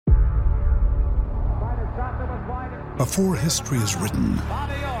Before history is written,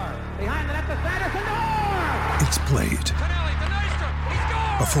 it's played.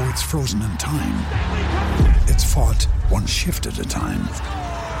 Before it's frozen in time, it's fought one shift at a time.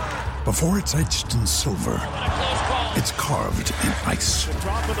 Before it's etched in silver, it's carved in ice.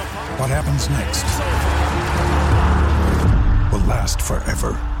 What happens next will last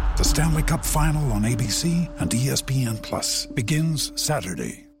forever. The Stanley Cup Final on ABC and ESPN Plus begins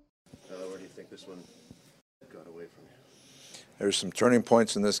Saturday. Where do you think this one got away from you? There's some turning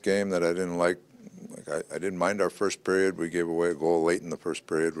points in this game that I didn't like. I didn't mind our first period. We gave away a goal late in the first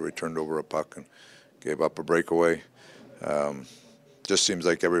period where we turned over a puck and gave up a breakaway. Just seems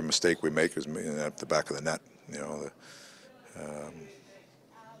like every mistake we make is at the back of the net.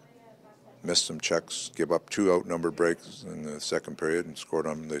 Missed some checks, give up 2 outnumbered breaks in the second period and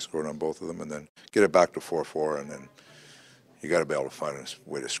they scored on both of them, and then get it back to 4-4, and then you got to be able to find a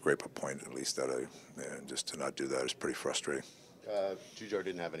way to scrape a point at least out of it, and just to not do that is pretty frustrating. Jujhar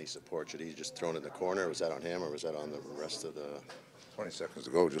didn't have any support. Should he just thrown in the corner? Was that on him, or was that on the rest of the... 20 seconds to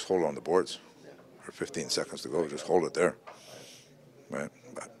go, just hold on the boards. Yeah. Or 15 seconds to go, just hold it there. Right?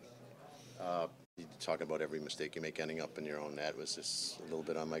 But you talking about every mistake you make ending up in your own net. Was this a little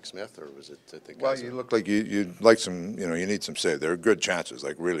bit on Mike Smith, or was it the guys? Well, you look like you like some, you need some save. There are good chances,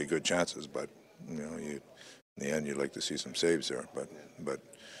 like really good chances, but in the end, you'd like to see some saves there. But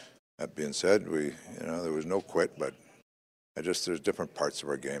that being said, there was no quit, but there's different parts of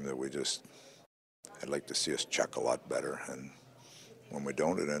our game that I'd like to see us check a lot better, and when we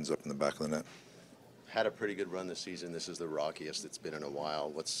don't, it ends up in the back of the net. Had a pretty good run this season. This is the rockiest it's been in a while.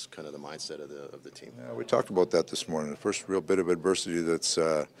 What's kind of the mindset of the team? Yeah, we talked about that this morning. The first real bit of adversity that's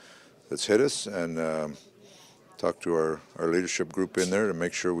hit us, and talked to our leadership group in there to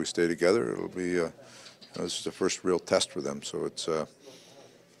make sure we stay together. It'll be this is the first real test for them, so it's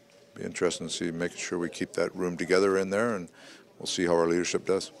be interesting to see, making sure we keep that room together in there, and we'll see how our leadership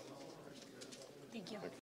does.